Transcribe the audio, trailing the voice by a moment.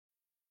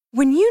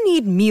When you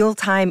need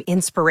mealtime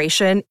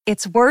inspiration,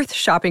 it's worth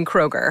shopping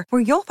Kroger,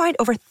 where you'll find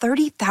over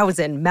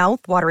 30,000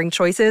 mouth-watering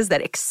choices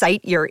that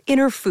excite your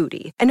inner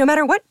foodie. And no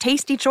matter what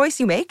tasty choice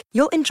you make,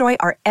 you'll enjoy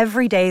our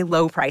everyday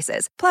low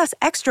prices, plus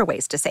extra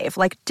ways to save,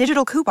 like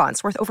digital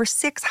coupons worth over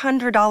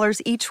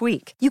 $600 each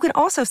week. You can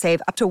also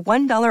save up to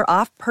 $1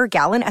 off per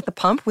gallon at the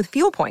pump with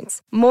fuel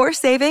points. More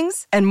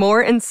savings and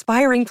more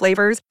inspiring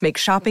flavors make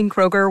shopping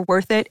Kroger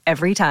worth it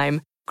every time.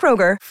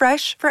 Kroger,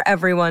 fresh for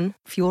everyone.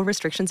 Fuel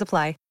restrictions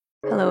apply.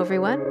 Hello,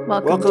 everyone.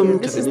 Welcome to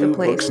This is the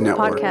Place, a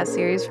podcast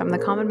series from The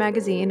Common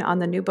Magazine on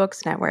the New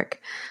Books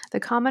Network. The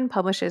Common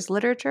publishes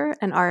literature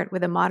and art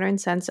with a modern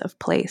sense of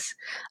place.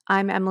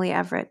 I'm Emily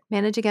Everett,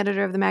 managing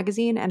editor of the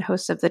magazine and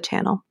host of the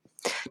channel.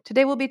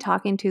 Today we'll be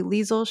talking to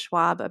Liesl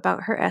Schwab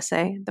about her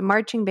essay, The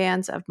Marching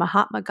Bands of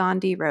Mahatma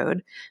Gandhi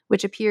Road,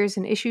 which appears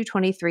in issue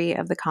 23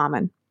 of The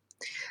Common.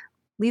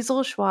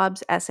 Liesl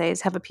Schwab's essays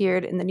have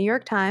appeared in the New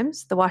York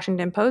Times, the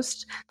Washington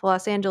Post, the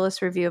Los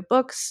Angeles Review of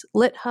Books,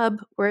 LitHub,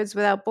 Words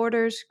Without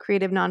Borders,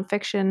 Creative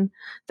Nonfiction,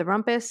 The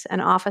Rumpus, and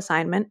Off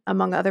Assignment,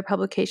 among other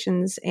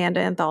publications and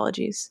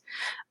anthologies.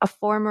 A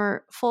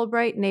former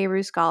Fulbright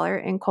Nehru Scholar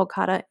in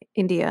Kolkata,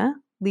 India,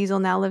 Liesl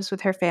now lives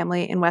with her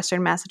family in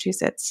Western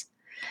Massachusetts.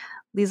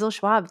 Liesl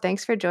Schwab,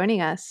 thanks for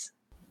joining us.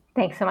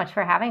 Thanks so much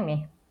for having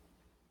me.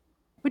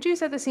 Would you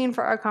set the scene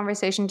for our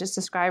conversation? Just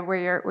describe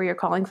where you're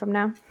calling from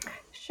now?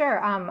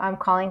 Sure. I'm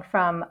calling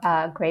from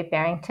Great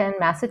Barrington,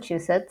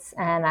 Massachusetts,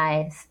 and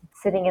I'm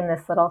sitting in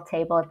this little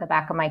table at the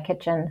back of my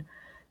kitchen,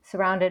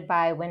 surrounded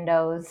by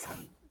windows.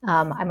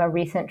 I'm a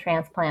recent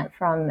transplant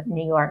from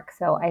New York,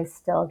 so I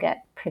still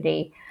get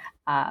pretty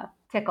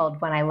tickled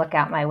when I look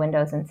out my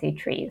windows and see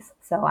trees.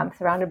 So I'm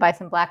surrounded by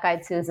some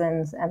black-eyed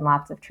Susans and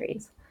lots of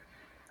trees.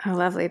 Oh,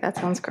 lovely. That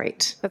sounds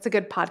great. That's a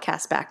good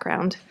podcast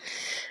background.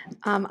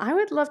 I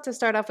would love to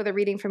start off with a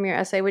reading from your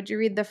essay. Would you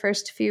read the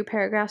first few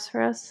paragraphs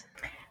for us?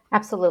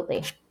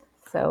 Absolutely.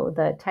 So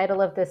the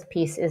title of this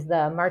piece is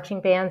The Marching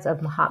Bands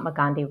of Mahatma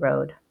Gandhi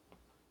Road.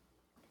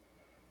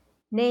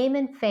 Name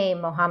and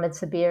fame, Mohammed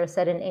Sabir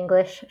said in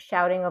English,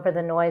 shouting over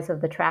the noise of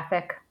the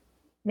traffic.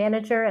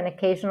 Manager and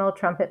occasional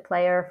trumpet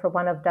player for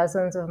one of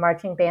dozens of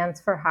marching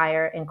bands for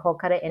hire in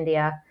Kolkata,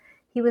 India,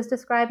 he was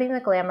describing the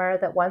glamour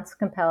that once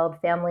compelled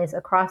families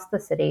across the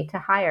city to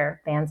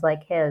hire bands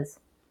like his.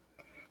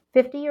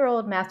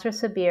 50-year-old Master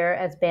Sabir,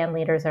 as band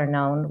leaders are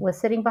known, was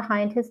sitting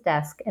behind his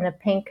desk in a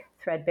pink,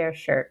 threadbare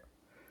shirt.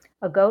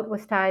 A goat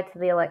was tied to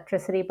the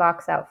electricity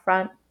box out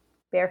front,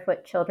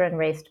 barefoot children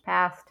raced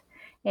past,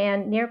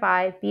 and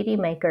nearby, beedi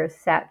makers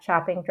sat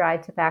chopping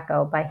dried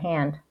tobacco by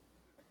hand.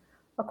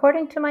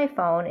 According to my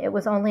phone, it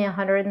was only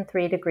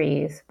 103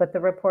 degrees, but the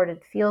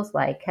reported feels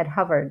like had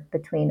hovered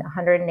between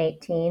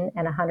 118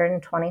 and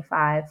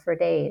 125 for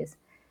days,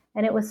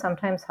 and it was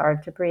sometimes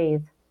hard to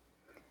breathe.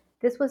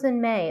 This was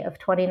in May of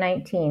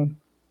 2019,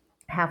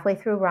 halfway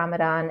through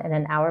Ramadan and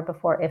an hour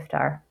before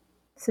iftar.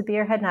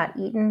 Sabir had not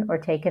eaten or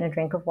taken a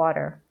drink of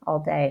water all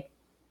day.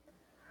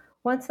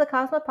 Once the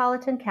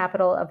cosmopolitan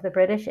capital of the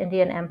British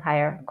Indian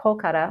Empire,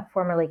 Kolkata,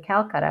 formerly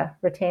Calcutta,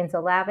 retains a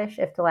lavish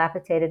if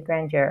dilapidated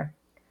grandeur.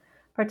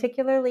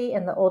 Particularly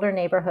in the older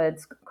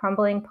neighborhoods,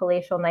 crumbling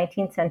palatial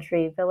 19th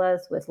century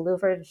villas with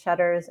louvered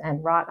shutters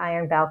and wrought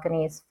iron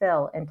balconies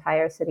fill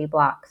entire city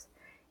blocks,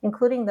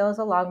 including those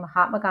along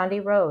Mahatma Gandhi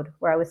Road,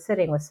 where I was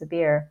sitting with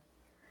Sabir.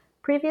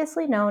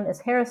 Previously known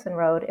as Harrison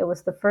Road, it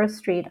was the first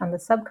street on the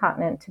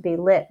subcontinent to be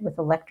lit with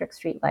electric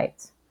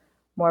streetlights.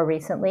 More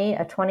recently,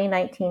 a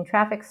 2019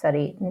 traffic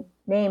study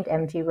named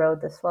MG Road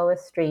the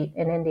slowest street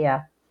in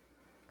India.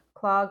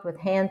 Clogged with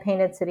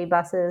hand-painted city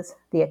buses,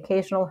 the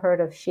occasional herd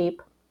of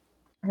sheep,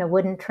 and a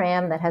wooden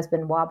tram that has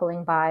been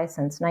wobbling by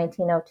since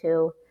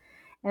 1902,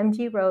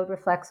 MG Road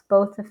reflects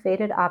both the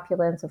faded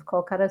opulence of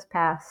Kolkata's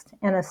past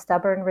and a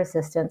stubborn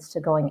resistance to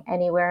going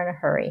anywhere in a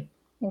hurry,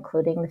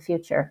 including the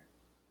future.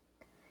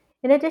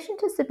 In addition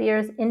to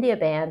Sabir's India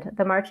Band,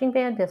 the marching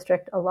band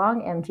district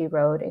along MG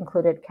Road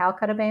included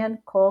Calcutta Band,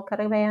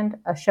 Kolkata Band,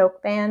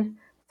 Ashok Band,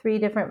 3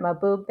 different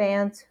Mahbub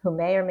bands who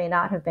may or may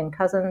not have been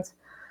cousins,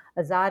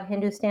 Azad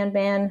Hindustan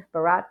Band,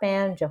 Bharat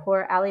Band,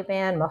 Johor Ali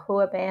Band,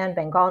 Mahua Band,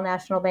 Bengal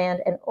National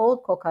Band, and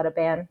Old Kolkata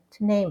Band,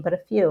 to name but a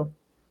few.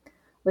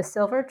 With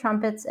silver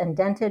trumpets and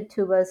dented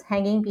tubas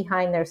hanging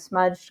behind their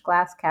smudged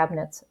glass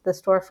cabinets, the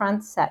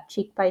storefronts sat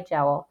cheek by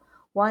jowl,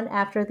 one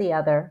after the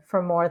other,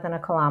 for more than a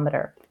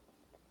kilometer.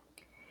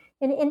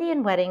 In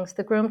Indian weddings,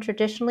 the groom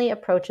traditionally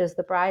approaches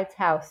the bride's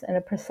house in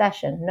a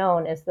procession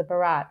known as the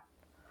Bharat.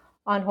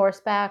 On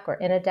horseback or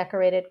in a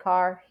decorated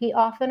car, he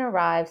often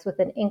arrives with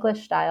an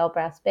English-style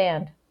brass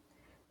band.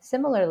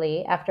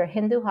 Similarly, after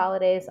Hindu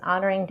holidays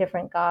honoring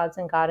different gods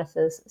and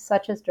goddesses,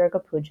 such as Durga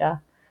Puja,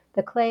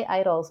 the clay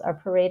idols are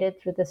paraded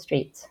through the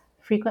streets,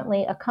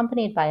 frequently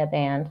accompanied by a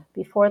band,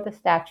 before the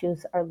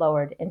statues are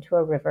lowered into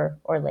a river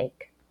or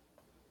lake.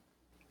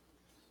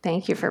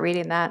 Thank you for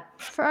reading that.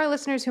 For our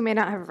listeners who may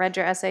not have read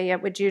your essay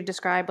yet, would you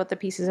describe what the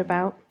piece is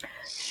about?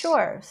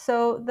 Sure.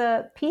 So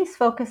the piece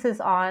focuses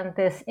on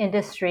this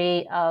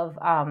industry of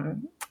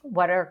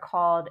what are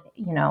called,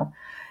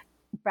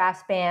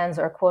 brass bands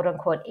or quote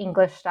unquote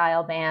English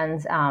style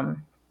bands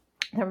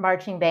There are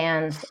marching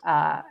bands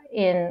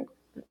in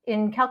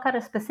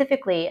Calcutta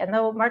specifically, and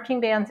though marching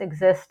bands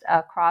exist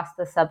across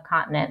the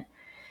subcontinent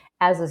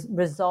as a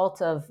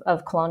result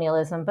of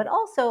colonialism, but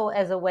also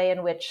as a way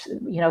in which,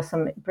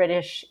 some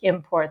British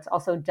imports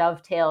also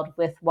dovetailed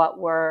with what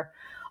were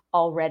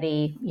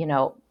already,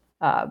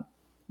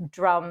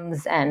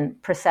 drums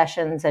and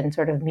processions and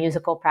sort of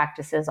musical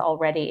practices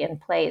already in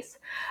place.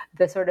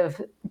 The sort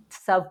of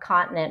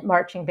subcontinent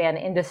marching band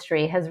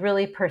industry has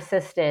really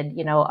persisted,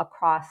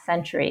 across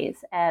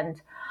centuries.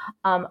 And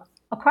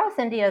across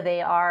India,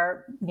 they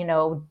are,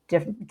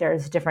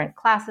 there's different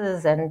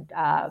classes and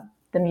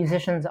the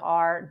musicians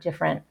are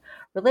different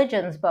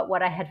religions. But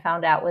what I had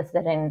found out was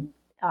that in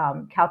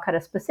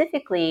Calcutta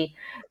specifically,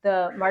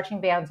 the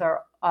marching bands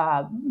are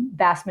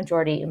vast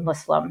majority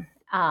Muslim.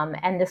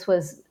 And this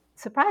was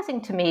surprising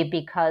to me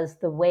because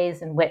the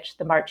ways in which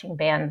the marching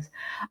bands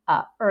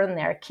earn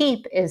their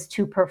keep is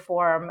to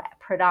perform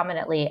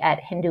predominantly at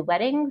Hindu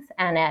weddings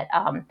and at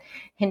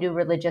Hindu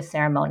religious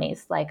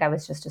ceremonies, like I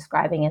was just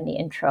describing in the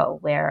intro,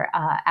 where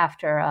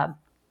after a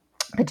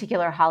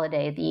particular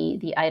holiday,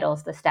 the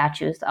idols, the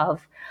statues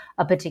of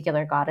a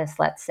particular goddess,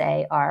 let's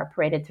say, are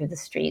paraded through the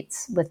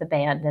streets with a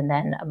band and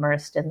then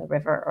immersed in the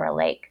river or a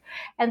lake.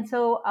 And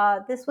so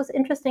this was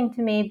interesting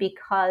to me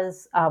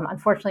because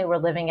unfortunately we're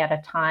living at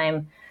a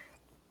time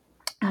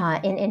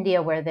in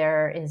India where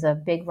there is a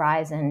big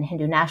rise in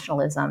Hindu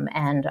nationalism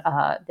and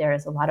there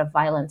is a lot of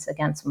violence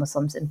against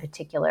Muslims in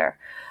particular.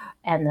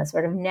 And the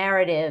sort of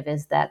narrative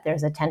is that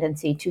there's a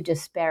tendency to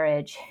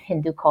disparage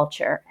Hindu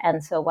culture.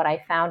 And so what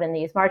I found in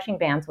these marching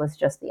bands was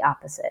just the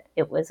opposite.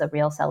 It was a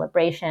real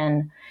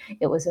celebration.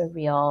 It was a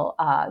real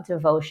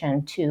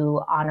devotion to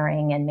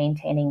honoring and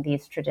maintaining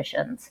these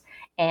traditions.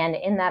 And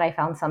in that, I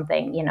found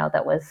something,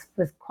 that was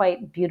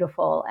quite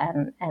beautiful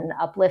and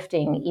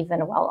uplifting,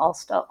 even while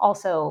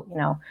also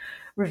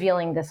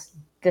revealing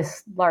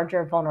this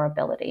larger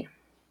vulnerability.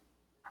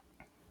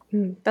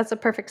 That's a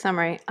perfect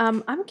summary.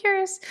 I'm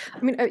curious. I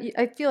mean,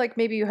 I feel like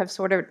maybe you have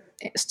sort of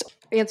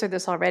answered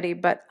this already,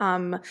 but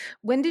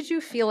when did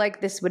you feel like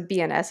this would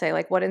be an essay?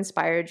 Like, what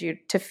inspired you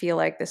to feel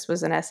like this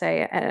was an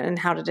essay, and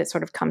how did it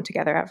sort of come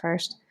together at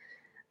first?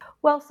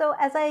 Well, so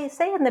as I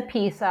say in the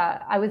piece,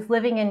 I was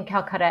living in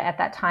Calcutta at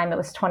that time. It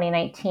was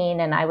 2019,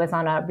 and I was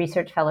on a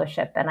research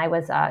fellowship, and I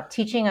was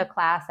teaching a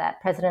class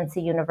at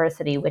Presidency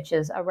University, which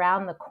is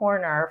around the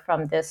corner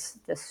from this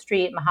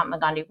street, Mahatma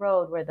Gandhi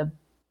Road, where the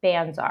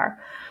bands are.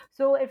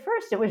 So at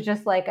first, it was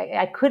just like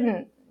I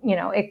couldn't,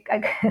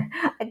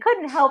 I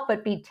couldn't help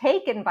but be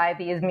taken by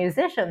these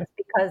musicians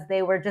because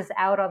they were just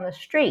out on the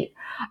street.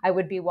 I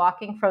would be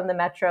walking from the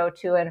metro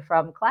to and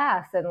from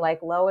class, and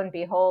like lo and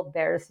behold,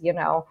 there's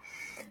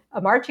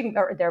a marching,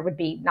 or there would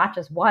be not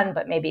just one,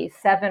 but maybe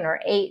 7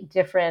 or 8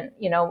 different,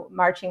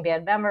 marching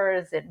band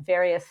members in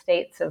various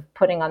states of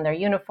putting on their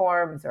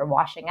uniforms or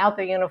washing out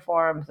their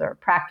uniforms or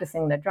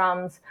practicing the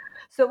drums.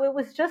 So it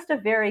was just a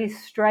very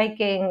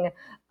striking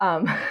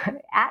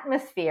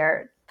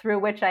atmosphere through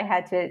which I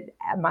had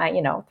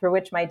through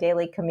which my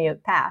daily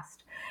commute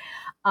passed.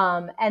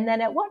 And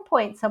then at one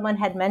point, someone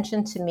had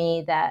mentioned to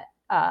me that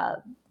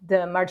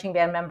the marching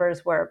band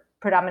members were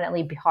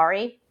predominantly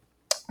Bihari,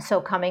 so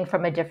coming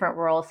from a different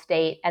rural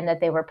state, and that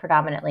they were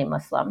predominantly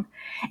Muslim.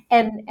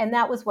 And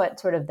that was what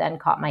sort of then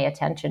caught my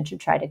attention to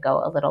try to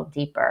go a little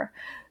deeper.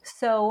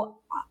 So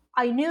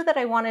I knew that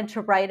I wanted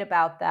to write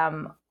about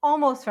them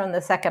almost from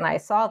the second I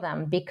saw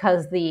them,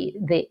 because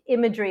the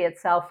imagery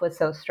itself was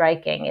so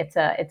striking. It's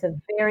a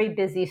very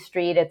busy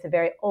street. It's a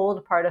very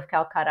old part of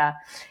Calcutta.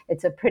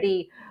 It's a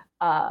pretty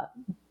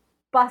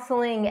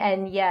bustling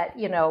and yet,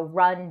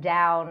 run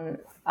down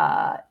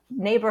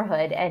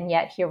neighborhood. And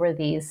yet here were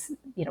these,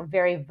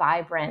 very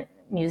vibrant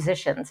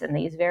musicians in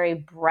these very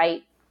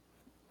bright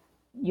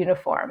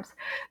uniforms.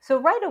 So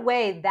right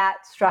away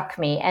that struck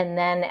me. And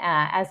then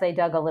as I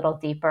dug a little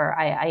deeper,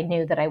 I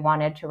knew that I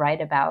wanted to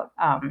write about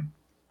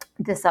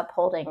this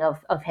upholding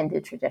of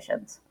Hindu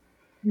traditions.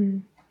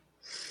 Mm.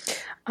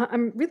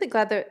 I'm really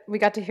glad that we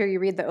got to hear you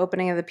read the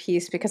opening of the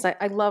piece, because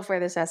I love where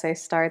this essay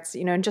starts.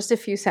 In just a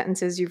few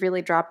sentences, you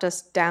really dropped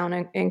us down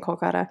in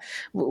Kolkata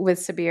with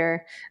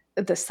Sabir.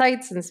 The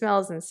sights and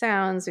smells and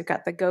sounds. We've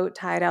got the goat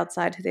tied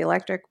outside to the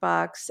electric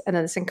box, and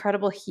then this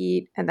incredible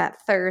heat and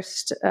that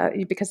thirst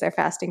because they're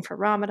fasting for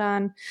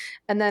Ramadan.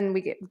 And then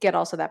we get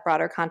also that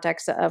broader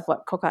context of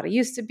what Kolkata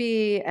used to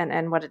be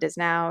and what it is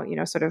now,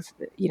 sort of,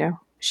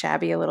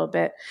 shabby a little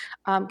bit.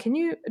 Can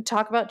you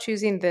talk about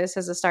choosing this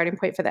as a starting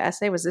point for the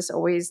essay? Was this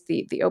always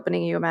the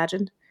opening you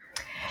imagined?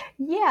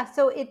 Yeah,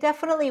 so it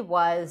definitely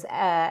was.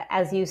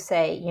 As you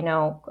say,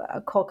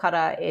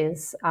 Kolkata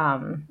is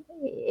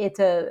it's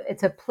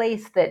a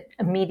place that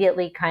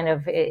immediately kind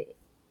of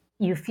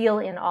you feel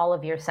in all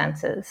of your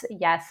senses.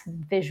 Yes,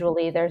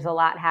 visually there's a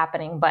lot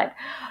happening, but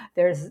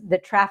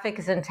the traffic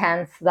is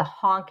intense. The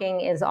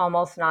honking is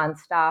almost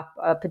nonstop,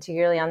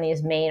 particularly on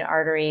these main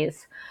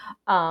arteries.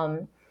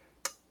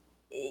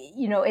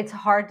 It's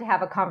hard to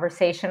have a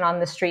conversation on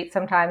the street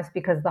sometimes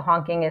because the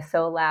honking is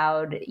so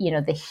loud.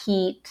 The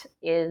heat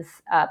is,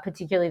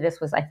 particularly this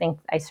was, I think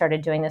I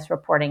started doing this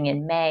reporting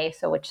in May,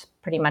 so which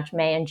pretty much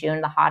May and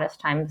June, the hottest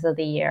times of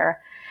the year.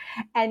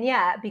 And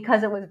yeah,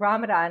 because it was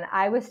Ramadan,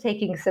 I was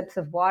taking sips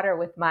of water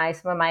with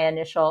some of my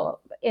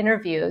initial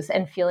interviews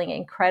and feeling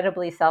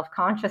incredibly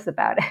self-conscious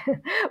about it.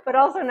 But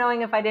also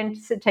knowing if I didn't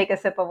take a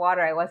sip of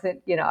water, I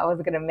wasn't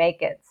going to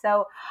make it.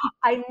 So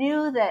I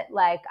knew that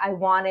I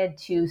wanted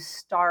to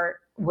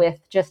start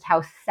with just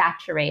how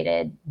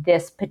saturated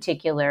this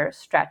particular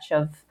stretch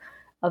of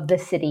the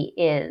city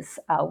is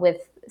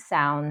with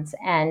sounds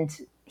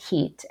and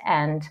heat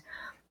and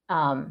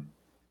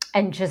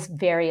just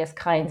various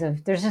kinds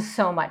of, there's just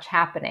so much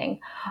happening.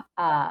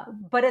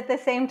 But at the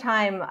same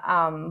time,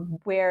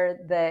 where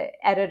the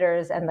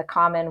editors and the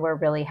Common were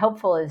really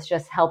helpful is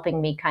just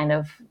helping me kind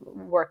of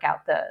work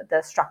out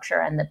the structure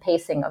and the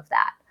pacing of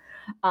that.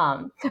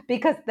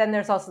 Because then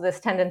there's also this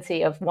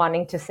tendency of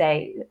wanting to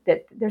say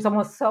that there's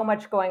almost so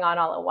much going on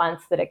all at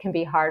once that it can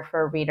be hard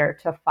for a reader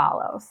to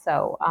follow.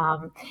 So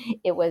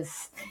it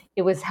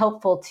was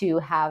helpful to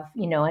have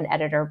an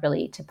editor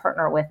really to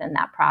partner with in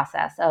that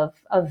process of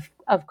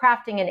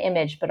crafting an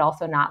image, but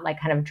also not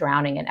kind of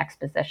drowning in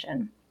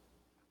exposition.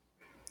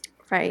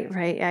 Right.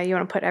 Yeah, you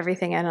want to put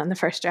everything in on the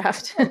first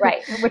draft.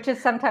 Right, which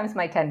is sometimes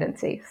my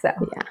tendency. So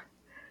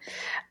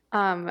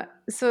yeah.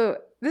 So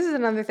this is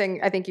another thing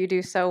I think you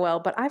do so well,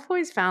 but I've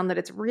always found that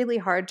it's really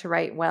hard to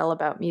write well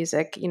about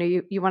music.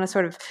 You want to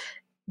sort of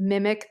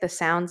mimic the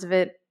sounds of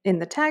it in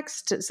the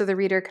text so the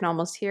reader can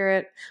almost hear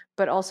it,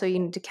 but also you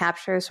need to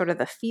capture sort of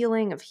the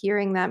feeling of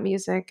hearing that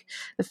music,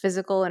 the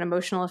physical and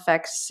emotional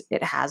effects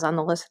it has on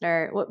the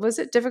listener. Was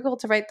it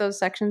difficult to write those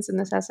sections in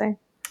this essay?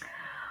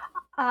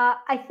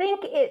 I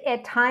think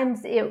at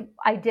times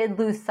I did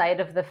lose sight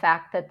of the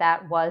fact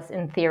that was,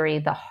 in theory,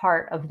 the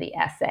heart of the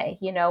essay.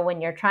 When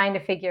you're trying to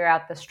figure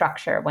out the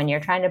structure, when you're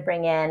trying to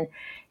bring in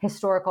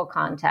historical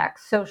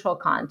context, social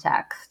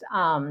context,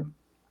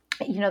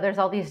 there's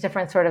all these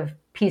different sort of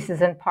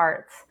pieces and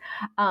parts.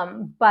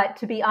 But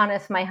to be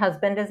honest, my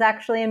husband is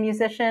actually a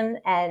musician,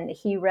 and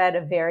he read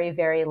a very,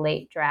 very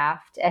late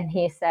draft, and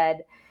he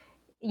said,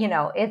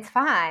 it's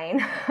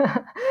fine,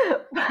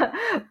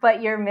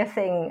 but you're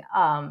missing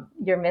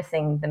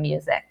the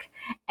music.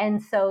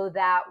 And so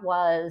that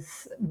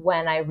was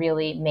when I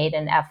really made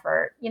an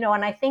effort, and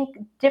I think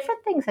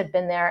different things had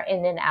been there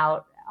in and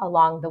out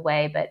along the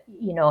way, but,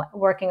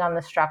 working on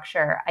the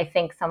structure, I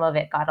think some of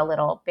it got a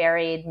little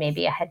buried.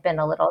 Maybe I had been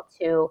a little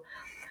too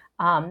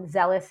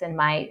zealous in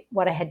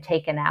what I had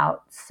taken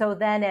out. So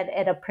then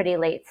at a pretty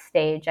late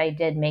stage, I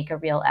did make a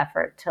real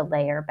effort to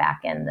layer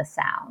back in the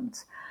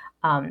sounds.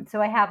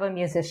 So I have a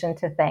musician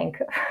to thank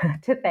for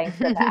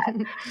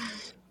that.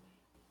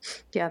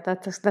 Yeah,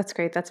 that's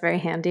great. That's very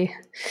handy.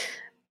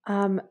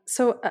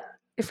 So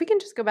if we can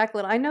just go back a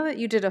little, I know that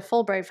you did a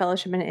Fulbright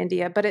fellowship in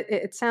India, but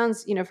it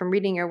sounds, from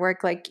reading your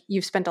work, like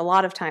you've spent a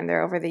lot of time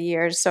there over the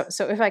years.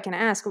 So if I can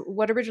ask,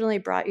 what originally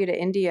brought you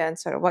to India and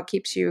sort of what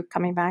keeps you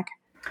coming back?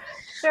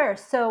 Sure.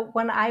 So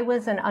when I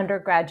was an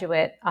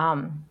undergraduate,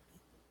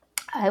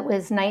 it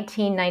was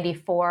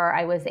 1994.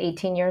 I was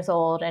 18 years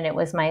old, and it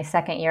was my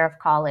second year of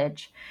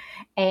college.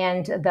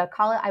 And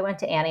I went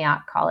to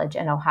Antioch College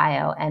in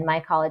Ohio, and my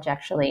college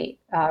actually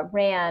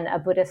ran a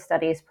Buddhist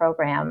studies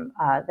program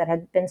that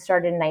had been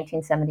started in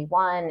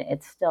 1971.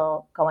 It's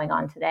still going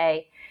on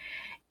today,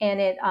 and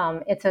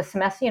it's a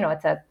semester.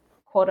 It's a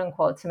quote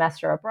unquote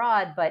semester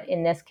abroad, but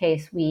in this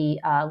case, we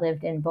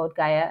lived in Bodh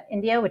Gaya,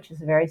 India, which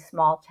is a very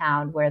small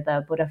town where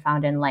the Buddha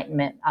found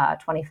enlightenment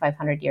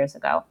 2,500 years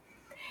ago.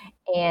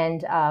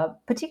 And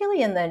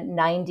particularly in the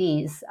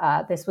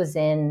 90s, this was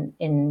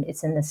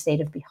it's in the state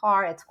of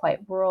Bihar. It's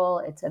quite rural.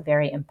 It's a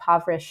very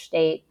impoverished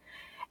state.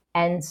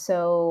 And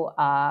so,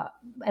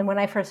 and when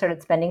I first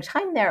started spending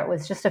time there, it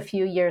was just a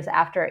few years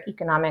after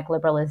economic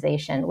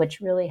liberalization, which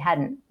really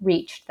hadn't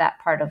reached that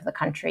part of the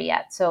country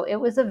yet. So it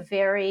was a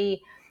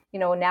very,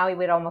 now we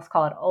would almost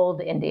call it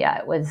old India.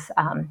 It was,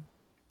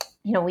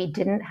 we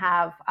didn't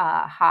have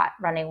hot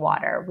running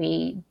water.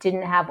 We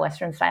didn't have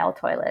Western style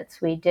toilets.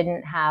 We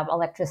didn't have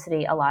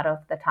electricity a lot of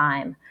the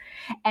time.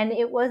 And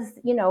it was,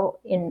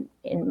 in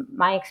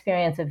my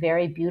experience, a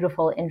very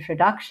beautiful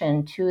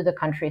introduction to the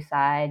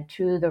countryside,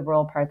 to the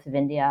rural parts of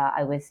India.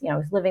 I was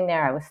living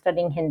there. I was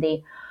studying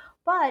Hindi,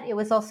 but it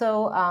was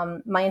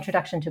also my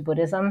introduction to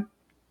Buddhism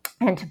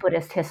and to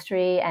Buddhist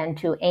history and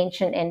to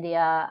ancient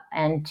India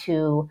and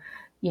to,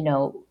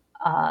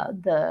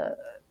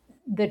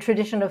 the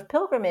tradition of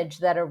pilgrimage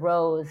that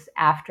arose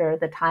after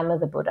the time of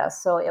the Buddha.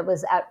 So it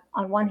was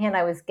on one hand,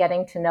 I was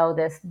getting to know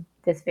this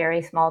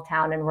very small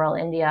town in rural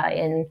India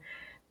in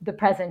the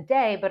present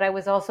day, but I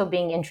was also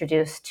being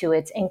introduced to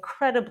its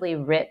incredibly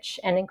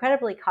rich and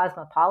incredibly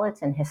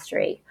cosmopolitan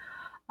history.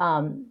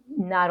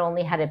 Not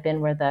only had it been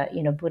where the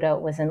Buddha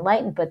was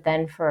enlightened, but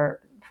then for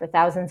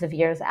thousands of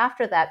years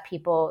after that,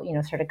 people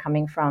started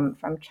coming from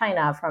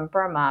China, from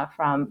Burma,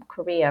 from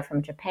Korea,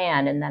 from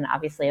Japan, and then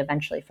obviously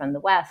eventually from the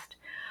West.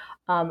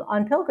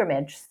 On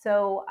pilgrimage.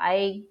 So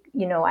I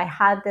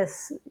had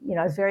this,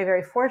 I was very,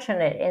 very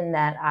fortunate in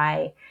that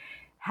I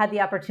had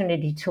the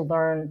opportunity to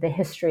learn the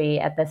history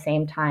at the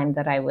same time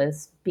that I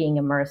was being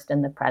immersed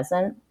in the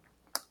present.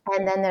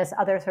 And then there's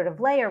other sort of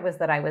layer was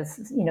that I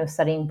was,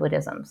 studying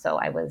Buddhism. So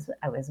I was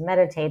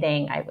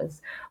meditating, I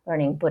was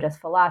learning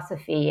Buddhist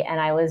philosophy, and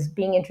I was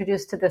being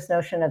introduced to this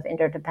notion of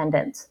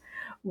interdependence,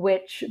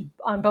 which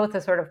on both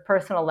a sort of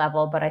personal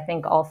level, but I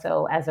think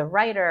also as a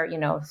writer,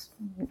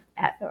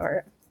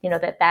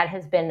 that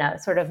has been a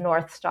sort of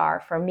North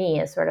Star for me,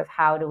 is sort of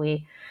how do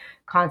we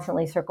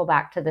constantly circle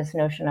back to this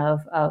notion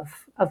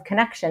of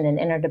connection and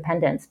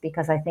interdependence,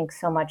 because I think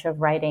so much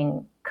of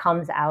writing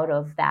comes out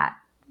of that,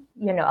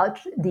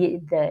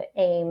 the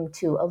aim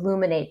to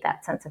illuminate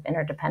that sense of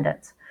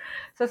interdependence.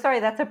 So sorry,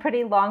 that's a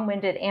pretty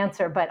long-winded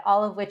answer, but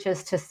all of which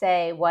is to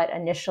say what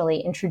initially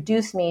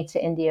introduced me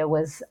to India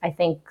was, I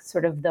think,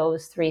 sort of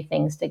those three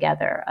things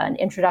together: an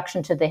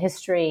introduction to the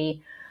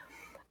history,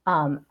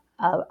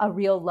 a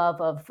real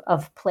love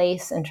of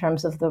place in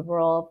terms of the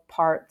rural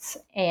parts,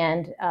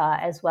 and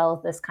as well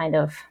as this kind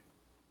of,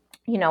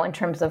 in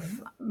terms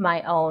of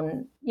my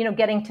own,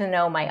 getting to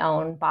know my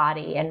own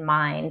body and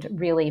mind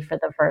really for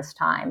the first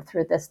time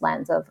through this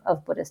lens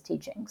of Buddhist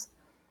teachings.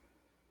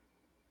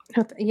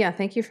 Yeah,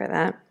 thank you for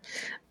that.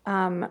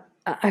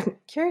 I'm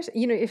curious,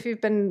 if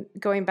you've been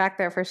going back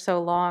there for so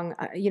long,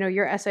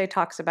 your essay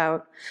talks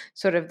about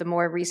sort of the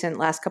more recent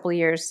last couple of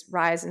years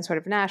rise in sort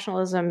of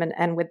nationalism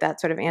and with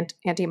that sort of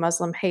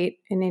anti-Muslim hate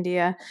in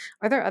India.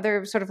 Are there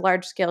other sort of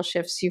large scale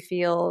shifts you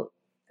feel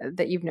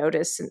that you've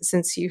noticed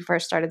since you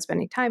first started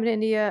spending time in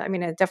India? I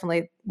mean,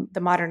 definitely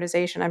the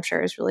modernization, I'm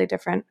sure, is really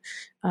different.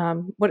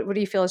 What do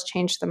you feel has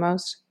changed the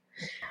most?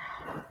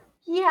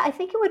 Yeah, I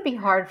think it would be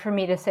hard for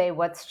me to say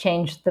what's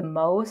changed the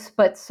most,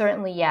 but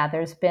certainly, yeah,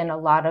 there's been a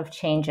lot of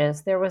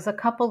changes. There was a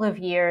couple of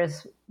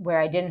years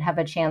where I didn't have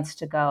a chance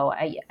to go.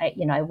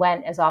 I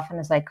went as often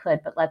as I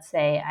could, but let's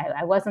say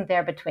I wasn't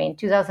there between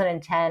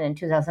 2010 and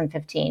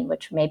 2015,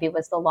 which maybe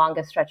was the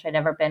longest stretch I'd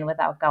ever been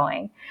without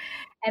going.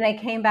 And I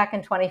came back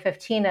in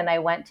 2015 and I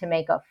went to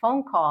make a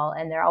phone call,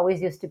 and there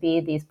always used to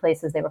be these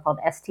places, they were called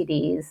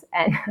STDs,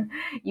 and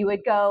you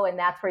would go and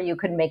that's where you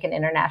could make an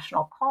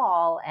international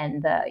call,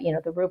 and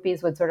the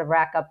rupees would sort of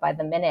rack up by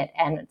the minute,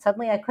 and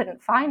suddenly I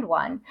couldn't find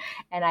one.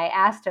 And I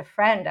asked a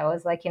friend, I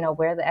was like,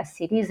 where are the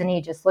STDs? And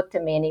he just looked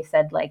at me and he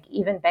said, like,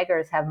 even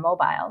beggars have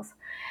mobiles.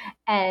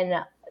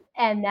 And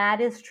that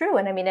is true.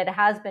 And I mean, it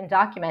has been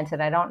documented.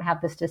 I don't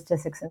have the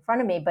statistics in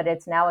front of me, but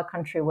it's now a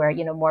country where,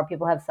 more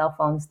people have cell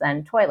phones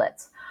than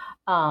toilets.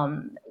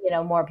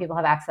 More people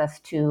have access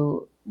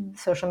to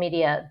social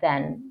media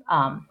than,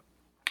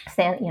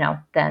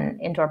 than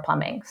indoor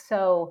plumbing.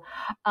 So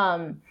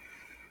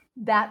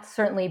that's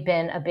certainly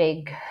been a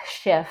big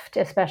shift,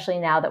 especially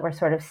now that we're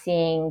sort of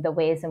seeing the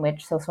ways in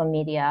which social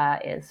media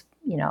is,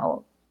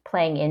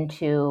 playing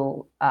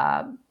into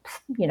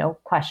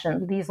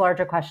these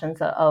larger questions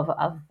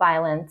of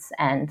violence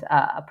and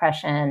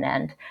oppression,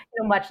 and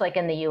much like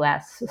in the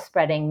U.S.,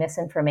 spreading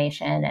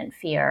misinformation and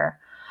fear,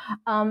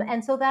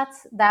 and so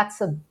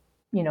that's a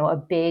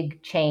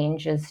big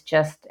change, is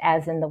just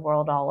as in the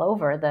world all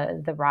over,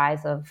 the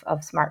rise of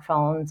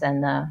smartphones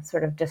and the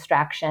sort of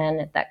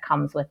distraction that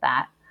comes with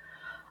that.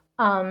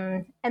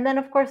 And then,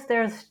 of course,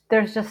 there's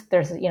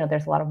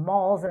a lot of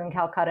malls in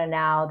Calcutta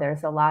now.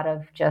 There's a lot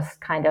of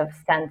just kind of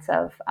sense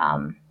of,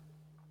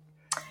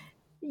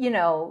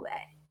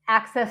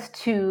 access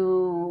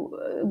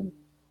to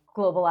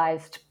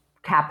globalized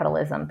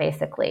capitalism,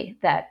 basically,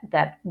 that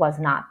was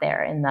not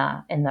there in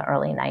the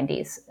early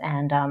 90s.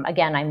 And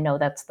again, I know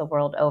that's the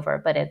world over,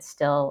 but it's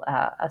still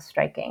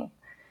striking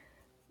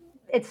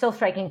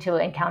to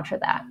encounter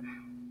that.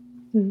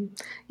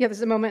 Yeah,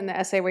 there's a moment in the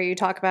essay where you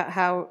talk about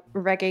how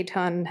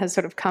reggaeton has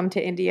sort of come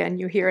to India and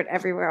you hear it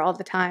everywhere all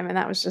the time. And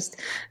that was just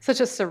such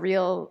a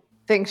surreal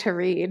thing to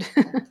read.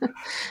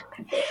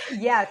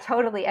 Yeah,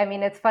 totally. I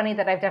mean, it's funny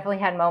that I've definitely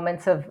had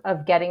moments of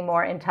getting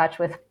more in touch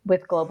with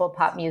global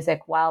pop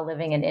music while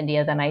living in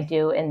India than I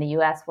do in the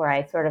US, where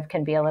I sort of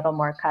can be a little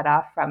more cut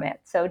off from it.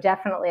 So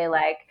definitely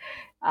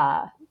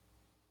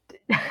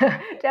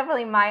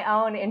definitely my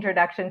own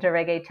introduction to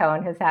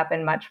reggaeton has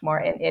happened much more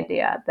in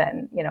India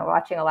than,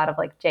 watching a lot of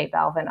like J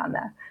Balvin on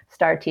the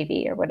Star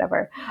TV or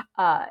whatever,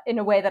 in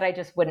a way that I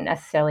just wouldn't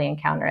necessarily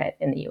encounter it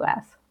in the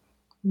US.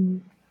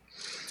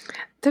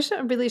 There's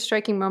a really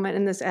striking moment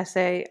in this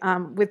essay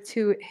with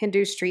two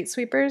Hindu street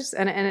sweepers,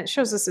 and it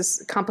shows us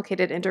this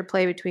complicated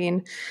interplay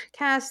between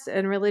caste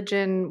and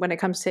religion when it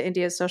comes to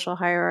India's social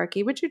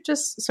hierarchy. Would you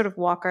just sort of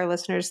walk our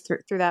listeners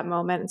through that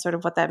moment and sort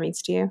of what that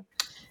means to you?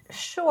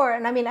 Sure.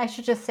 And I mean, I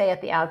should just say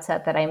at the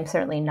outset that I'm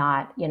certainly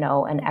not,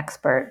 an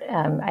expert.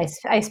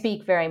 I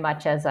speak very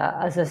much as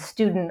a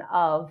student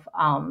of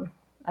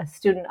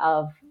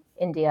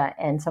India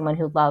and someone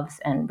who loves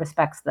and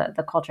respects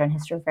the culture and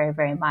history very,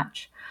 very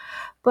much.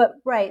 But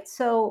right,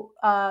 so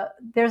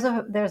there's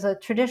a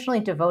traditionally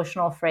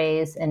devotional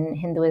phrase in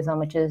Hinduism,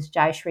 which is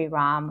Jai Shri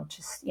Ram, which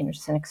is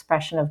just an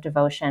expression of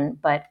devotion.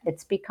 But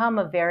it's become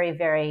a very,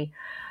 very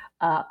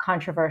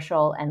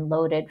controversial and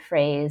loaded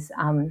phrase.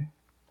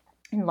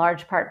 In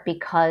large part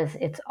because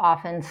it's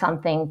often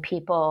something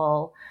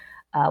people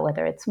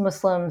whether it's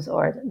Muslims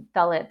or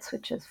Dalits,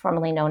 which is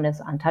formerly known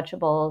as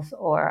untouchables,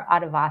 or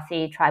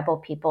Adivasi tribal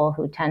people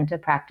who tend to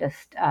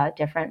practice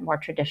different, more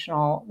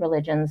traditional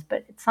religions.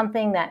 But it's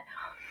something that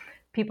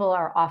people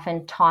are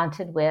often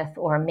taunted with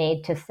or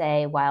made to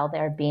say while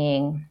they're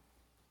being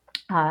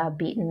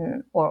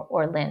beaten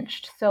or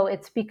lynched. So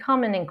it's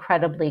become an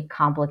incredibly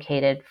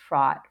complicated,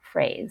 fraught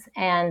phrase.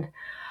 And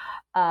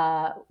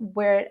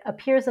where it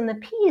appears in the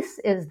piece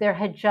is there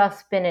had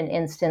just been an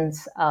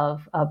instance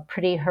of a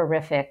pretty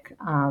horrific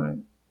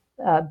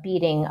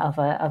beating of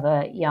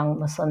a young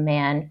Muslim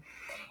man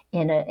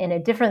in a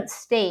different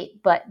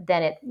state, but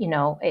then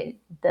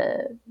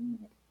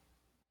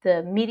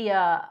the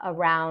media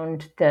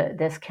around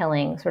this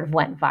killing sort of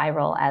went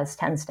viral, as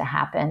tends to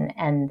happen,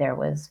 and there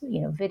was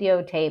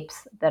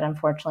videotapes that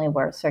unfortunately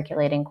were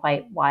circulating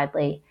quite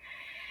widely,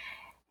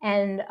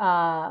 and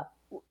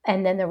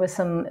then there was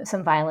some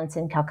violence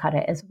in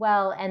Calcutta as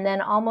well. And then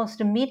almost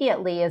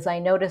immediately, as I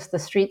noticed, the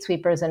street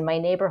sweepers in my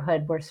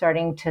neighborhood were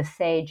starting to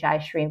say Jai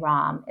Shri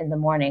Ram in the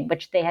morning,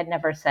 which they had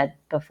never said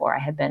before. I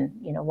had been,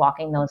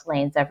 walking those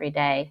lanes every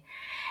day.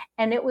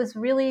 And it was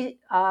really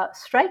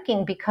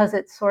striking because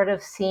it sort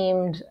of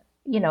seemed,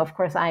 of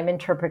course, I'm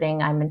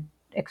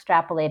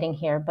extrapolating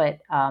here, but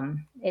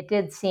it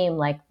did seem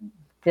like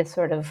this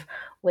sort of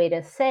way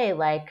to say,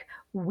 like,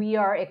 we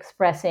are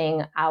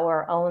expressing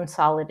our own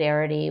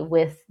solidarity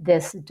with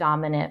this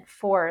dominant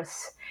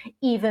force,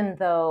 even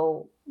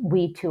though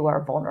we too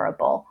are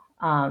vulnerable.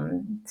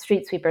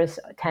 Street sweepers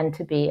tend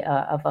to be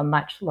of a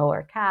much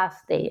lower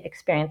caste. They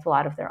experience a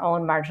lot of their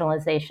own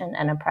marginalization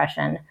and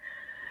oppression.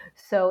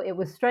 So it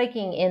was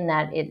striking in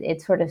that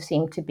it sort of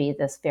seemed to be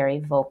this very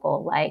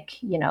vocal, like,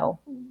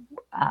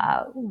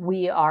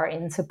 we are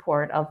in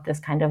support of this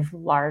kind of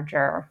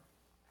larger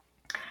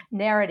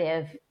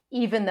narrative,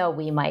 even though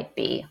we might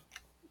be,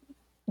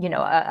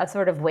 a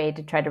sort of way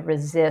to try to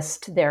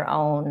resist their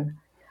own.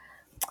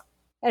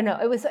 I don't know.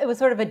 It was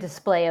sort of a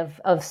display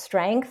of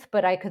strength,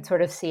 but I could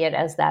sort of see it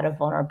as that of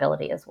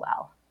vulnerability as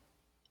well.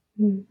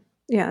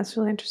 Yeah, that's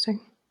really interesting.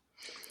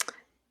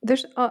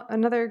 There's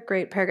another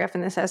great paragraph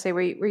in this essay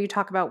where you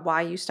talk about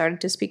why you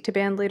started to speak to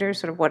band leaders,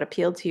 sort of what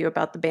appealed to you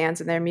about the bands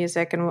and their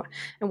music, and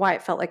why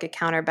it felt like a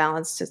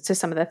counterbalance to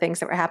some of the things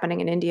that were happening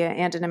in India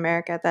and in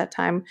America at that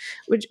time.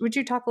 Would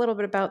you talk a little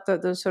bit about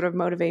those sort of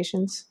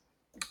motivations?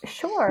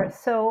 Sure.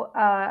 So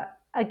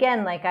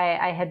again, like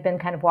I had been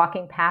kind of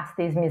walking past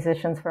these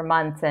musicians for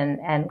months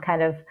and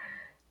kind of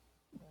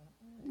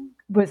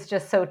was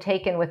just so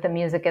taken with the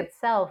music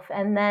itself.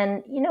 And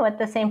then, at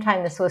the same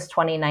time, this was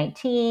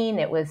 2019.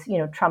 It was,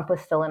 Trump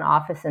was still in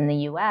office in the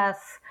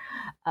US.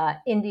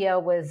 India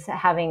was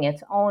having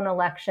its own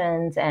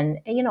elections. And,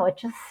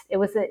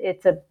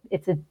 it's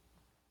a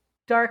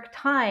dark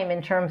time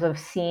in terms of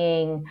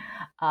seeing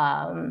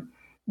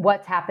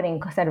what's happening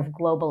kind of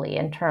globally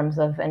in terms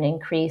of an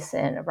increase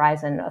in a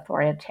rise in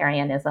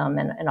authoritarianism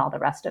and all the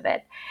rest of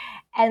it.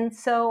 And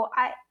so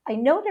I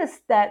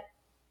noticed that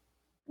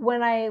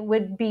when I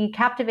would be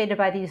captivated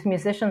by these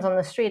musicians on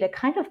the street, it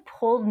kind of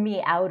pulled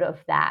me out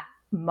of that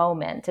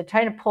moment. It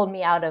kind of pulled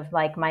me out of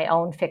like my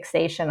own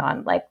fixation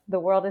on like the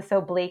world is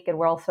so bleak and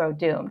we're all so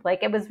doomed.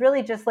 Like it was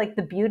really just like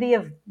the beauty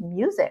of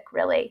music,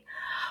 really.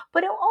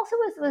 But it also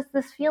was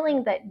this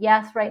feeling that,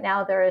 yes, right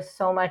now there is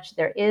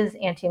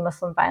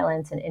anti-Muslim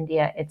violence in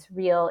India. It's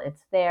real,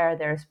 it's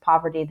there's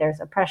poverty, there's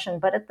oppression.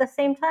 But at the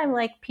same time,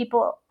 like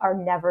people are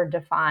never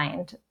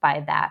defined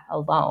by that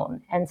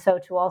alone. And so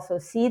to also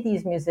see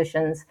these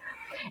musicians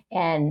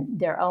and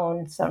their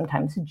own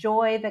sometimes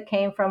joy that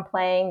came from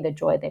playing, the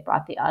joy they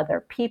brought the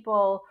other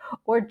people,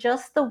 or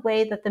just the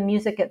way that the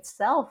music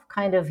itself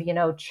kind of,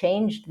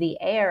 changed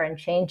the air and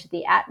changed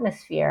the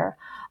atmosphere.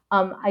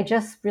 I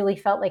just really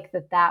felt like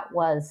that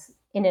was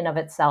in and of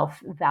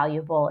itself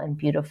valuable and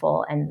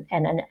beautiful and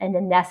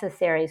a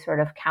necessary sort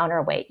of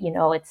counterweight.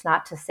 It's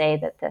not to say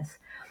that this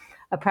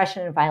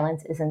oppression and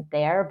violence isn't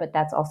there, but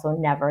that's also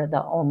never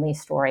the only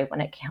story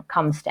when it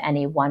comes to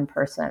any one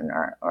person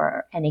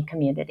or any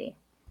community.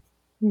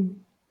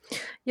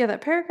 Yeah,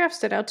 that paragraph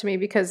stood out to me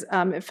because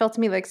it felt to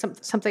me like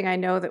something I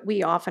know that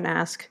we often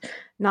ask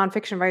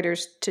nonfiction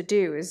writers to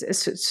do is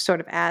to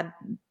sort of add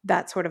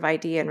that sort of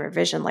idea and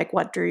revision, like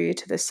what drew you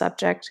to this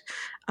subject.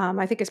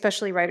 I think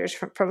especially writers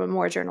from a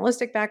more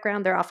journalistic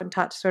background, they're often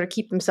taught to sort of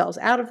keep themselves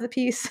out of the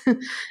piece.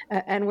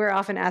 And we're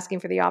often asking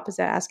for the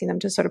opposite, asking them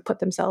to sort of put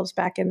themselves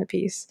back in the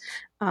piece.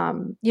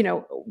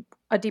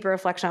 A deeper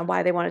reflection on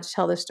why they wanted to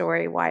tell this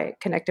story, why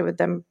it connected with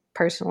them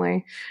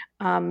personally.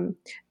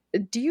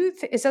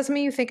 Is that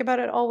something you think about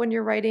at all when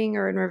you're writing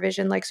or in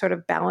revision, like sort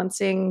of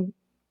balancing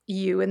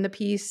you in the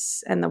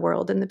piece and the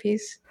world in the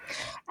piece?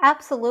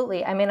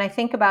 Absolutely. I mean, I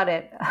think about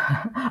it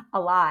a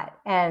lot.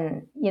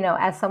 And,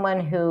 as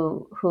someone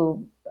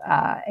who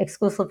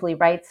exclusively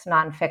writes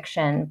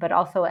nonfiction, but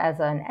also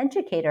as an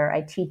educator, I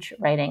teach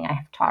writing. I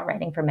have taught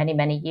writing for many,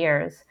 many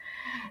years.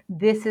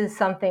 This is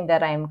something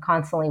that I'm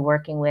constantly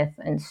working with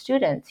in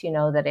students,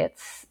 that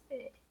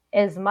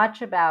as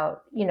much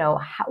about,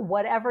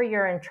 whatever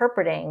you're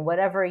interpreting,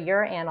 whatever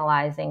you're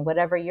analyzing,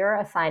 whatever you're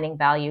assigning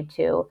value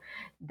to,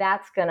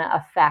 that's going to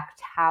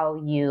affect how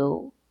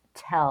you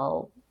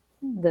tell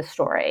the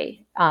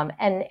story.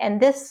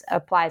 And this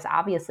applies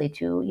obviously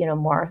to,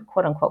 more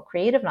quote unquote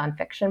creative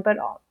nonfiction, but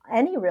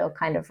any real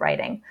kind of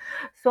writing.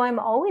 So I'm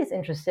always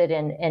interested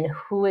in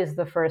who is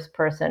the first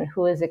person,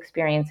 who is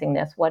experiencing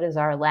this, what is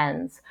our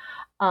lens,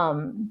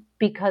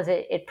 because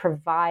it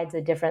provides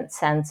a different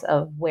sense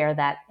of where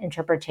that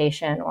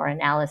interpretation or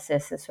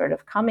analysis is sort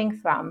of coming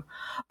from.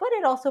 But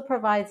it also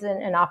provides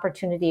an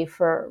opportunity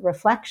for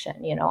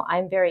reflection.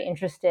 I'm very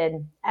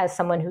interested, as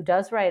someone who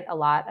does write a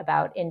lot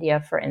about India,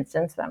 for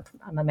instance.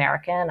 I'm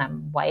American,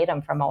 I'm white,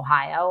 I'm from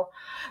Ohio.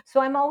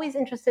 So I'm always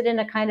interested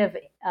in kind of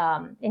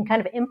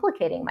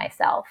implicating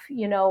myself.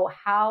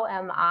 How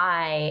am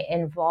I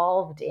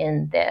involved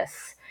in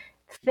this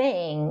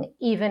thing,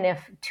 even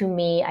if to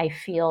me I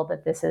feel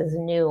that this is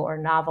new or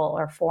novel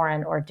or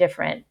foreign or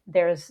different?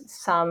 There's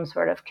some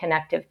sort of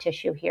connective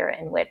tissue here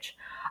in which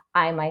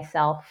I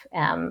myself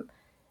am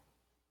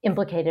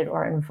implicated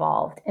or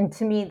involved. And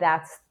to me,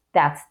 that's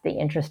the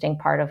interesting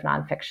part of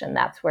nonfiction.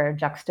 That's where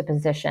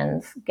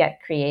juxtapositions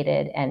get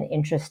created and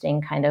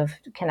interesting kind of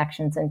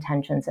connections and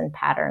tensions and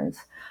patterns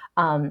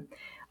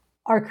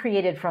are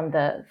created from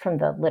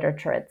the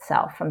literature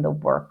itself, from the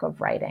work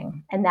of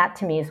writing. And that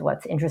to me is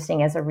what's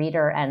interesting as a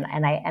reader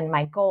and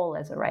my goal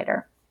as a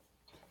writer.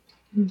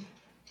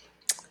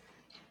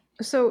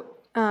 So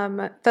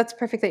that's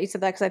perfect that you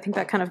said that, because I think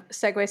that kind of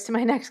segues to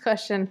my next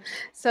question.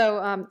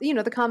 So,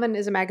 The Common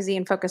is a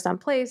magazine focused on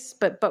place,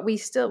 but we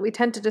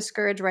tend to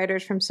discourage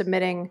writers from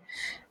submitting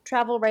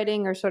travel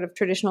writing or sort of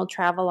traditional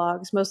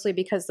travelogues, mostly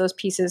because those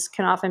pieces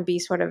can often be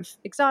sort of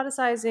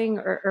exoticizing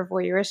or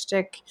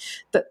voyeuristic.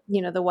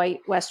 The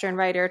white Western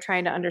writer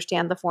trying to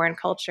understand the foreign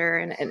culture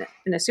in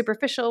a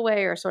superficial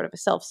way or sort of a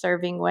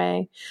self-serving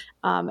way.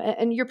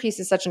 And your piece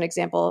is such an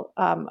example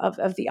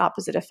of the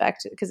opposite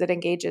effect, because it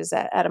engages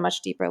at a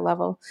much deeper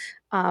level.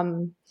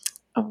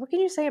 What can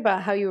you say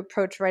about how you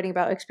approach writing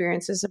about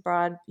experiences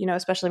abroad,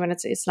 especially when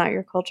it's not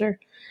your culture?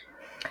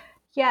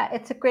 Yeah,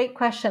 it's a great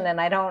question.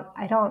 And I don't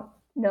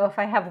know if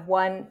I have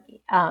one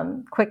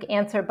quick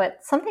answer, but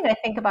something I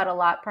think about a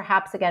lot,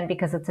 perhaps again,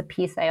 because it's a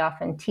piece I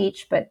often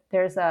teach, but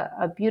there's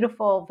a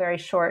beautiful, very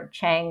short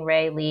Chang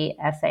Rae Lee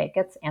essay. It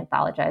gets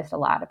anthologized a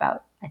lot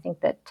about, I think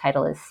the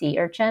title is Sea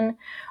Urchin,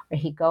 where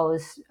he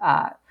goes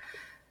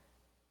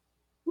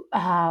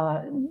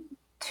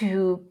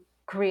to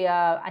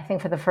Korea, I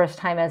think for the first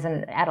time as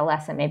an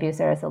adolescent. Maybe he was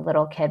there as a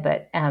little kid,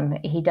 but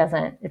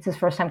it's his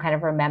first time kind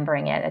of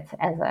remembering it. It's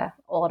as an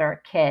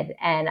older kid.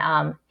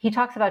 And he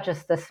talks about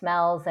just the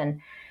smells. And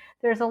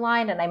there's a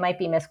line, and I might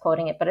be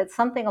misquoting it, but it's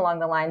something along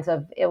the lines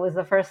of, it was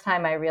the first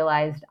time I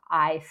realized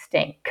I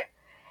stink.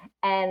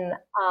 And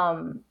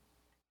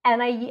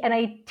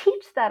I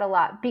teach that a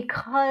lot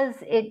because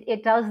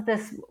it does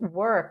this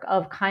work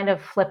of kind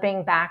of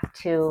flipping back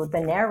to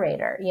the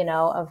narrator,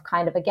 of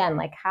kind of, again,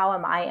 like, how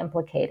am I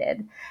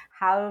implicated?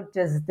 How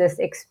does this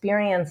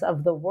experience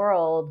of the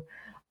world,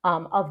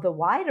 of the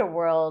wider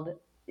world,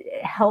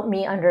 help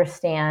me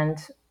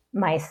understand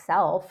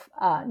myself,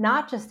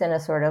 not just in a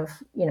sort of,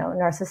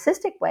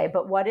 narcissistic way,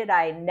 but what did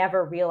I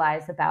never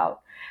realize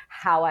about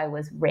how I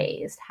was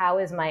raised? How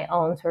is my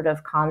own sort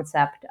of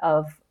concept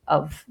of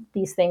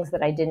these things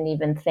that I didn't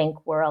even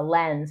think were a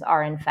lens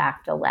are in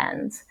fact a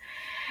lens?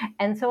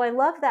 And so I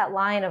love that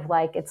line of,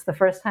 like, it's the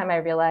first time I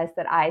realized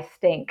that I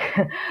stink.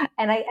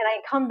 and I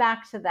come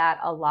back to that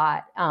a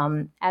lot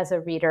as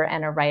a reader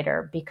and a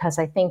writer, because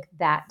I think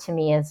that to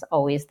me is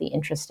always the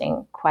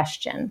interesting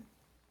question.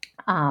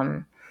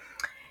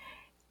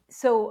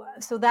 So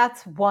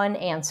that's one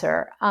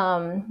answer.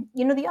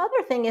 The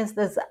other thing is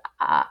this,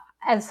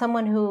 as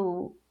someone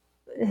who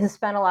has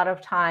spent a lot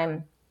of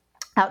time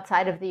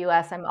outside of the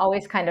US, I'm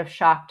always kind of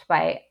shocked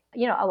by,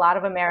 a lot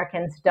of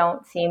Americans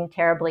don't seem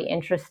terribly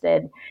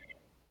interested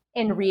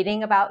in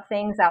reading about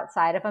things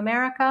outside of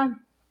America.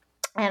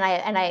 And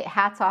I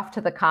hats off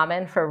to The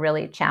Common for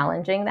really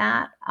challenging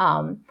that.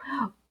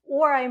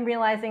 Or I'm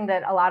realizing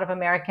that a lot of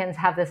Americans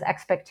have this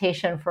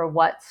expectation for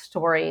what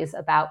stories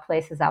about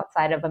places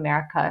outside of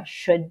America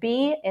should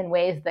be, in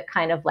ways that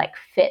kind of like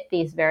fit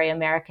these very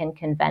American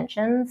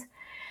conventions.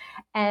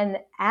 And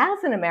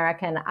as an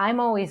American, I'm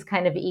always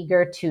kind of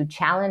eager to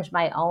challenge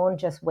my own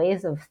just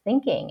ways of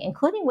thinking,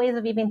 including ways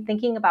of even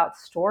thinking about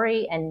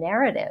story and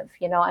narrative.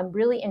 I'm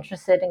really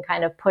interested in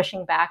kind of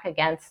pushing back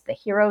against the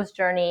hero's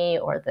journey,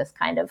 or this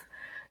kind of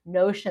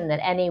notion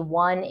that any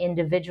one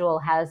individual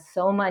has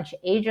so much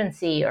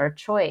agency or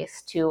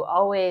choice to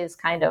always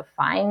kind of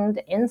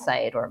find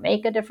insight or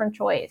make a different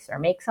choice or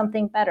make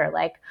something better.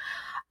 Like,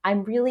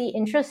 I'm really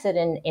interested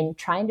in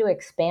trying to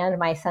expand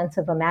my sense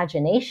of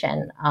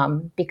imagination,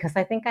 because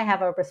I think I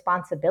have a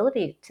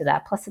responsibility to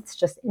that. Plus, it's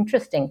just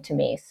interesting to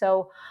me.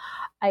 So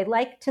I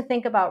like to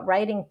think about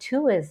writing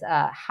too as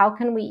how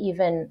can we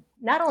even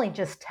not only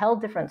just tell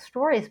different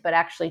stories, but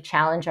actually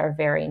challenge our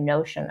very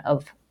notion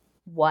of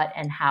what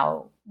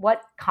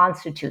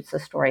constitutes a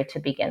story to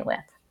begin with.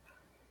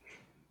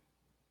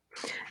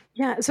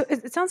 Yeah, so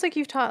it sounds like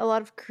you've taught a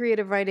lot of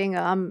creative writing,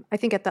 I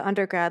think at the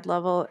undergrad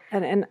level,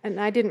 and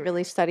I didn't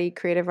really study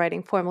creative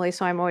writing formally,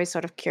 so I'm always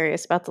sort of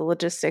curious about the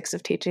logistics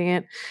of teaching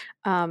it.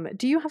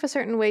 Do you have a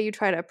certain way you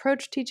try to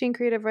approach teaching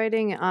creative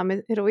writing?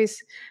 It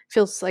always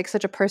feels like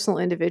such a personal,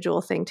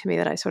 individual thing to me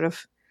that I sort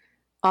of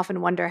often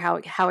wonder how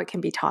it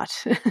can be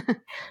taught.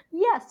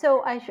 Yeah,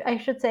 so I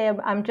should say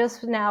I'm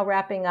just now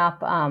wrapping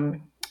up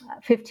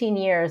 15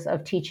 years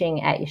of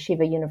teaching at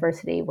Yeshiva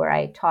University, where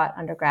I taught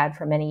undergrad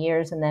for many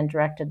years and then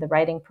directed the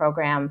writing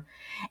program.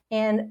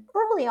 And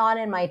early on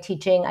in my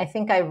teaching, I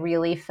think I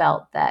really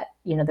felt that,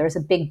 there's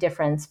a big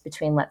difference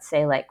between, let's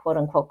say, like quote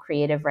unquote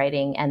creative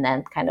writing and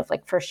then kind of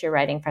like first year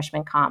writing,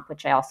 freshman comp,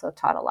 which I also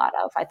taught a lot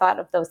of. I thought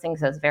of those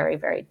things as very,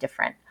 very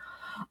different.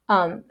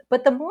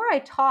 But the more I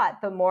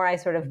taught, the more I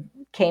sort of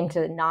came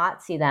to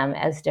not see them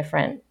as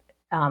different,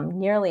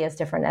 nearly as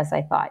different as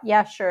I thought.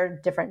 Yeah, sure,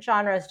 different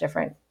genres,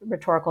 different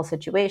rhetorical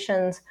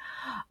situations.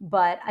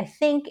 But I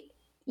think,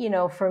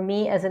 for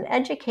me as an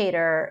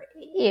educator,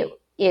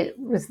 it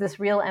was this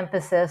real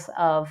emphasis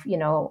of,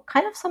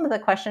 kind of some of the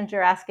questions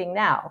you're asking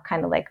now,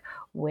 kind of like,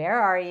 where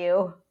are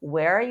you?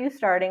 Where are you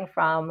starting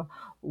from?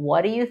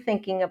 What are you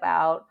thinking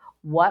about?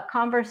 What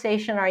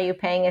conversation are you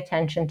paying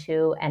attention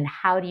to? And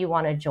how do you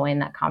want to join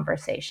that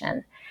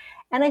conversation?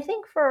 And I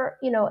think for,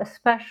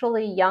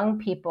 especially young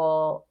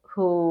people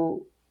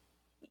who,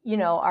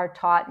 are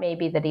taught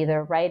maybe that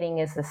either writing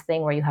is this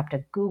thing where you have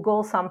to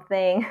Google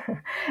something,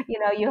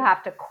 you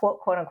have to quote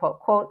unquote,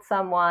 quote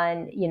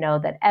someone,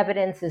 that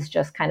evidence is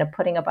just kind of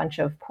putting a bunch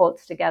of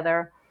quotes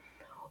together,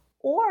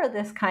 or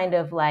this kind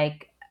of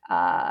like,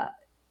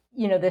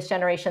 this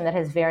generation that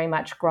has very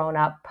much grown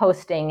up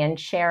posting and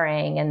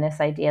sharing, and this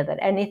idea that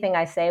anything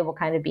I say will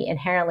kind of be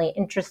inherently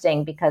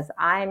interesting because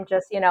I'm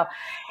just,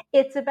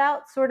 it's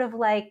about sort of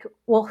like,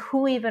 well,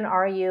 who even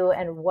are you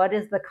and what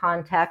is the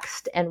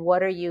context and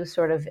what are you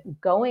sort of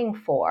going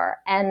for?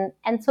 And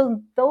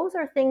so those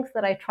are things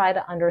that I try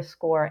to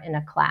underscore in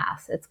a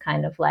class. It's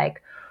kind of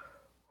like,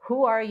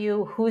 who are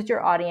you? Who's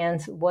your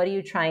audience? What are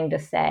you trying to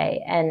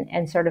say?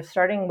 And sort of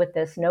starting with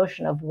this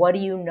notion of what do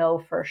you know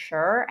for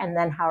sure? And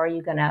then how are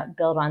you going to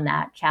build on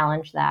that,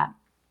 challenge that?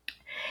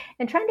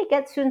 And trying to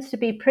get students to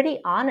be pretty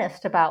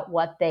honest about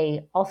what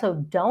they also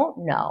don't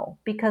know,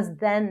 because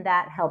then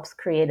that helps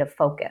create a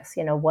focus.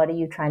 What are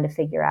you trying to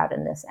figure out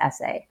in this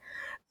essay?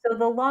 So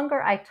the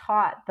longer I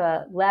taught,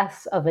 the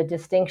less of a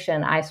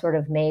distinction I sort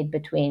of made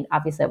between,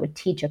 obviously I would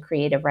teach a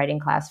creative writing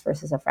class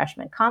versus a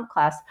freshman comp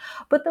class,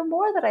 but the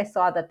more that I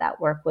saw that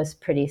work was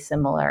pretty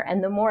similar,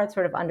 and the more it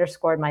sort of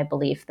underscored my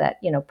belief that,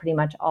 pretty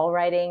much all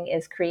writing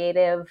is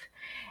creative,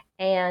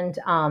 and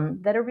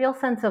that a real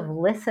sense of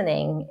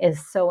listening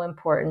is so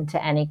important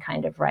to any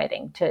kind of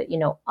writing, to,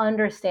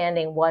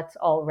 understanding what's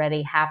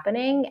already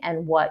happening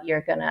and what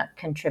you're going to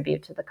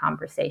contribute to the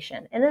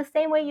conversation in the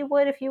same way you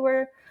would if you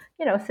were,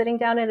 sitting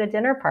down at a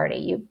dinner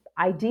party.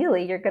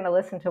 Ideally, you're going to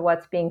listen to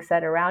what's being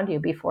said around you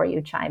before you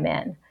chime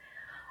in.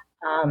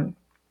 And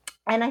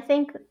I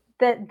think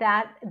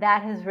that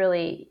has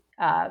really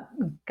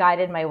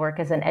guided my work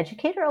as an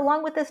educator,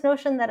 along with this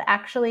notion that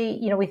actually,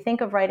 we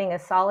think of writing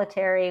as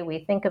solitary. We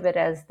think of it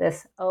as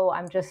this,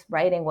 I'm just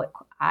writing what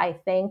I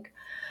think.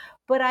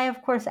 But I,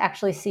 of course,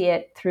 actually see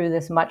it through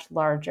this much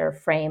larger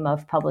frame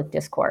of public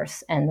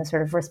discourse and the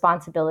sort of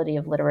responsibility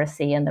of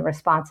literacy and the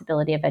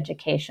responsibility of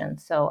education.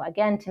 So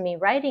again, to me,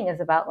 writing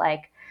is about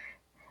like,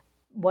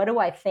 what do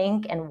I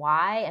think and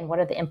why, and what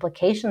are the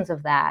implications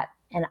of that?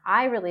 And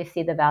I really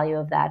see the value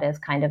of that as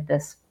kind of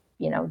this,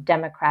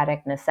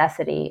 democratic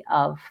necessity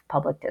of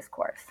public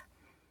discourse.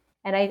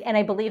 And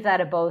I believe that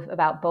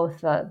about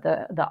both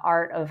the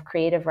art of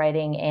creative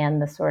writing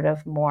and the sort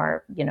of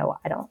more,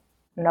 I don't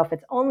know if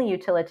it's only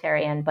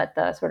utilitarian, but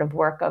the sort of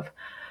work of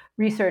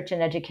research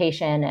and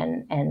education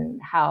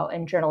and how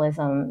in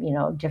journalism,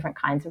 different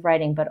kinds of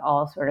writing, but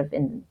all sort of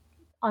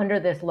under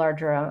this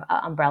larger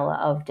umbrella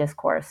of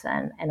discourse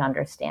and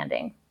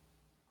understanding.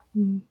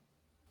 Mm.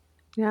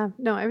 Yeah,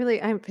 no,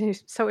 I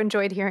so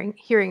enjoyed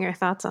hearing your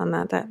thoughts on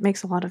that. That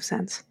makes a lot of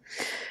sense.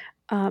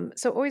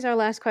 So always our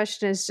last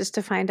question is just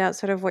to find out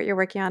sort of what you're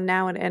working on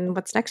now and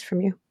what's next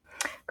from you.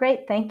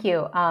 Great, thank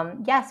you.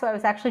 So I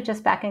was actually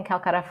just back in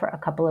Calcutta for a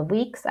couple of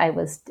weeks. I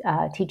was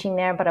teaching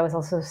there, but I was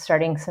also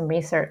starting some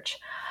research.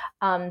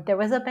 There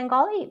was a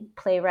Bengali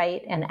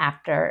playwright and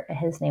actor.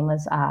 His name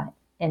was,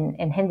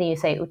 in Hindi you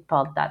say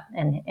Utpal Dutt,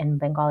 and in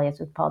Bengali it's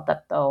Utpal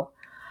Datto.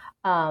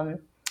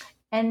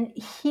 And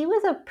he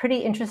was a pretty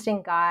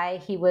interesting guy.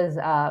 He was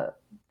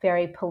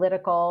very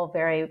political,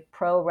 very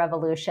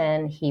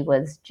pro-revolution. He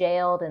was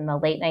jailed in the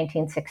late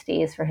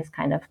 1960s for his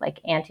kind of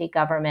like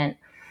anti-government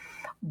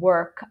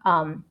work.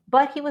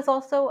 But he was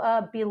also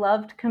a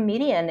beloved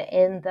comedian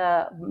in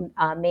the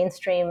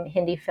mainstream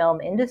Hindi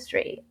film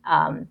industry.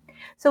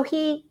 So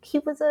he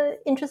was an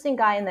interesting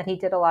guy in that he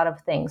did a lot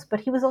of things, but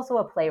he was also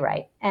a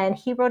playwright. And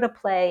he wrote a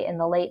play in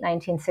the late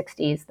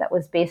 1960s that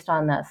was based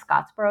on the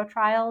Scottsboro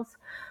trials,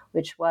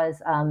 which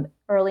was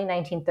early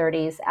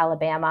 1930s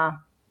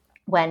Alabama,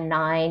 when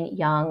 9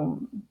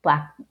 young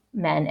Black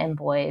men and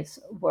boys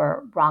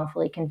were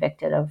wrongfully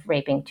convicted of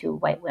raping 2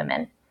 white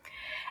women.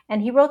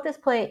 And he wrote this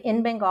play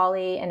in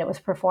Bengali, and it was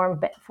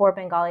performed for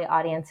Bengali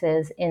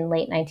audiences in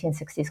late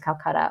 1960s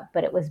Calcutta,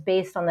 but it was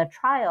based on the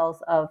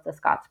trials of the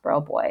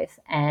Scottsboro Boys.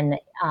 And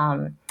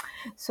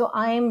so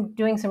I'm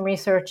doing some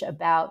research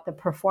about the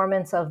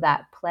performance of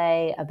that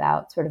play,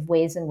 about sort of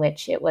ways in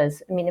which it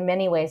was, I mean, in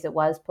many ways it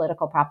was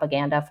political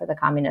propaganda for the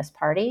Communist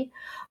Party,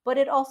 but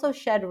it also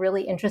shed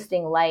really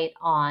interesting light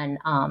on,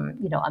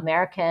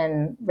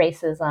 American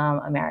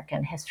racism,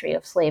 American history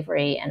of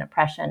slavery and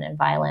oppression and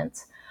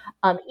violence,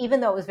 even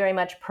though it was very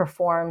much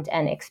performed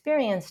and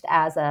experienced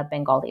as a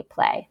Bengali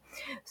play.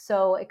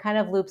 So it kind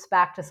of loops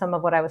back to some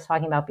of what I was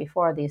talking about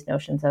before, these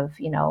notions of,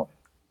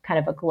 kind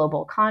of a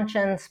global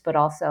conscience, but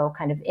also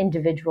kind of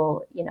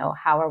individual,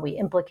 how are we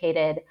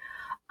implicated?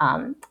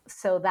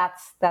 So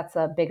that's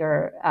a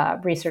bigger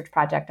research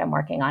project I'm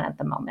working on at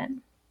the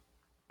moment.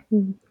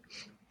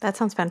 That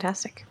sounds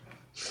fantastic.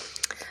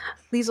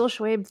 Liesl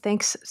Schwabe,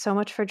 thanks so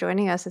much for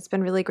joining us. It's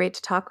been really great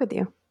to talk with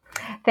you.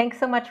 Thanks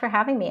so much for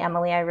having me,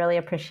 Emily. I really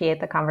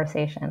appreciate the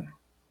conversation.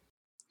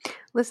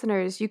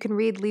 Listeners, you can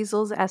read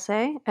Liesl's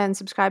essay and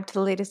subscribe to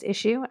the latest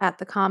issue at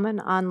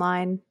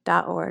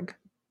thecommononline.org.